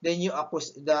 Then you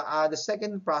the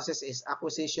second process is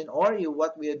acquisition, or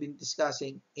what we have been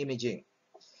discussing, imaging.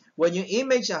 When you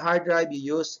image a hard drive,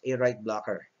 you use a write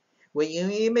blocker. When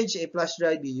you image a flash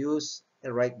drive, you use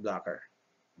a write blocker.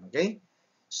 Okay?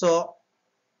 So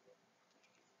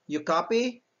you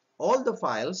copy all the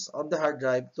files of the hard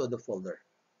drive to the folder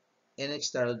in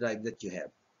external drive that you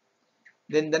have.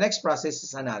 Then the next process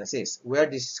is analysis, where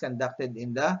this is conducted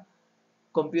in the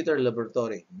computer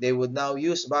laboratory. They would now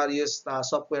use various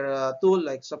software tool,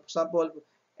 like for example,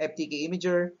 FTK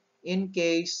Imager,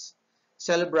 Encase,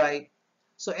 Celebrite.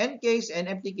 So Encase and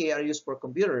FTK are used for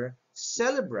computer.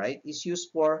 Celebrite is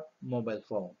used for mobile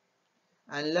phone.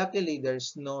 And luckily,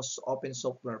 there's no open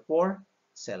software for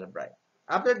Celebrite.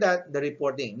 After that, the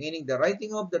reporting, meaning the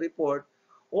writing of the report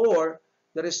or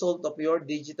the result of your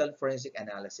digital forensic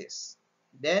analysis.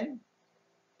 Then,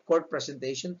 court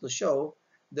presentation to show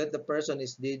that the person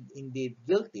is indeed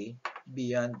guilty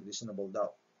beyond reasonable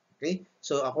doubt. Okay,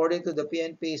 so according to the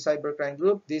PNP Cybercrime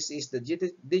Group, this is the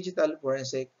digital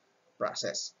forensic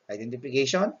process: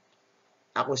 identification,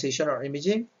 acquisition or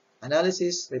imaging,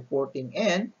 analysis, reporting,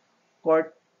 and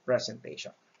court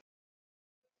presentation.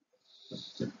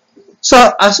 So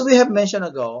as we have mentioned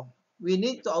ago, we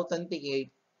need to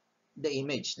authenticate the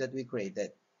image that we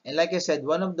created. And like I said,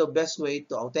 one of the best way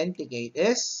to authenticate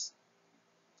is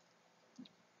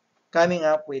coming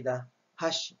up with a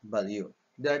hash value.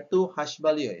 There are two hash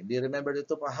value. Do you remember the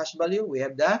two hash value? We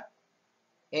have the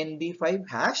ND5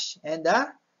 hash and the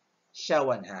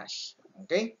SHA-1 hash.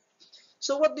 Okay?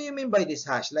 So what do you mean by this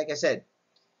hash? Like I said,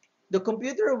 the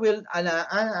computer will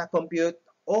compute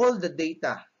all the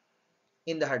data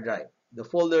in the hard drive. The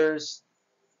folders,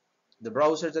 the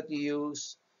browsers that you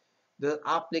use, the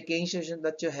applications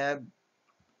that you have,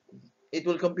 it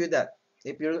will compute that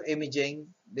if you're imaging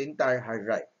the entire hard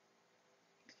drive.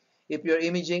 If you're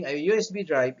imaging a USB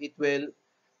drive, it will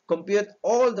compute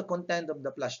all the content of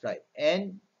the flash drive,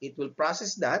 and it will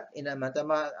process that in a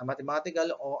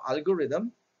mathematical or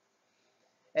algorithm,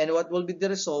 and what will be the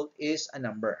result is a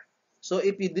number. So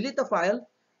if you delete a file,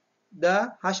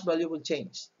 the hash value will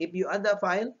change. If you add a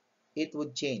file, it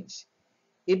would change.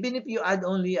 Even if you add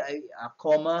only a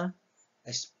comma,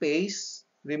 a space,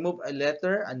 remove a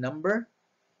letter, a number,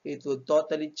 it would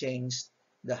totally change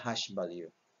the hash value.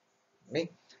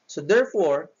 Okay? So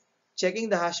therefore, checking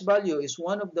the hash value is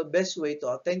one of the best way to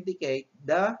authenticate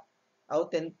the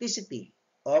authenticity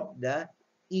of the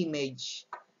image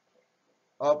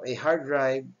of a hard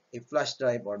drive, a flash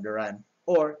drive, or the RAM,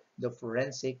 or the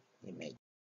forensic image.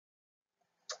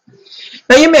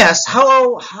 Now you may ask,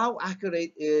 how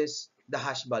accurate is the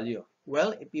hash value?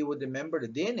 Well, if you would remember the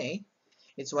DNA,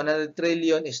 it's 100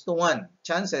 trillion is to 1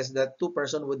 chances that two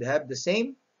persons would have the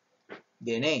same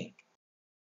DNA.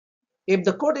 If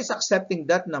the court is accepting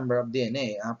that number of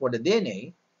DNA for the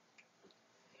DNA,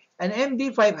 an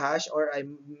MD5 hash or a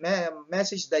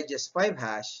message digest 5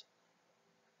 hash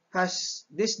has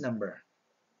this number.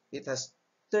 It has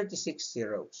 36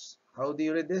 zeros. How do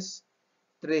you read this?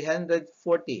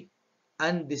 340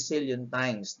 undecillion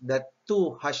times that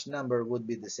two hash number would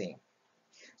be the same.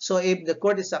 So if the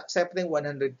court is accepting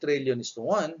 100 trillion is to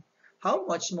 1, how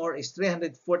much more is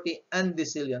 340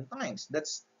 undecillion times?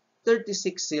 That's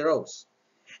 36 zeros.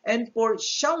 And for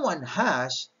SHA-1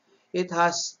 hash, it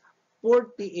has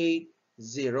 48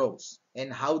 zeros.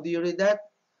 And how do you read that?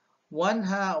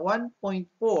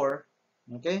 1.4,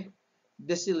 okay,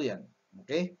 decillion.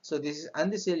 Okay, so this is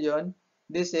undecillion.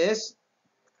 This is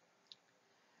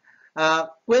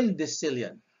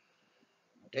quindecillion.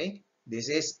 Okay, this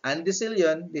is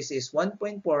undecillion. This is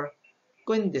 1.4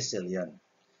 quindecillion.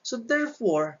 So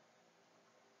therefore,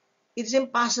 it's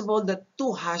impossible that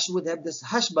two hash would have this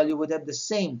hash value would have the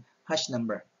same hash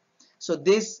number. So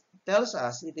this tells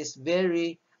us it is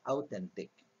very authentic.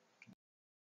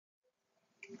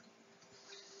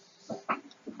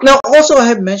 Now, also I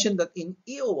have mentioned that in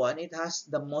EO1, it has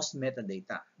the most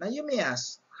metadata. Now, you may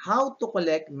ask, how to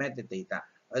collect metadata?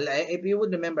 Well, if you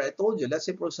would remember, I told you, let's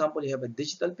say, for example, you have a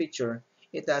digital picture,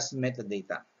 it has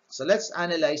metadata. So let's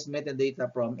analyze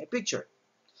metadata from a picture.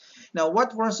 Now,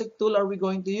 what forensic tool are we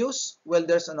going to use? Well,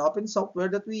 there's an open software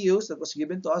that we use that was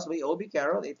given to us by OB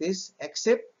Carroll. It is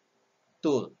Exip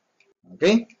tool.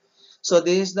 Okay? So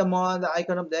this is the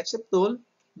icon of the Exip tool.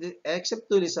 The Exip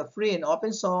tool is a free and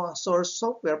open source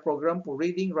software program for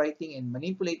reading, writing, and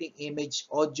manipulating image,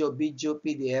 audio, video,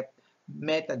 PDF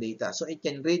metadata. So it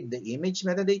can read the image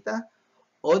metadata,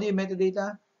 audio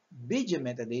metadata, video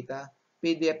metadata,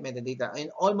 PDF metadata,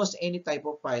 and almost any type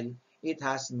of file, it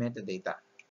has metadata.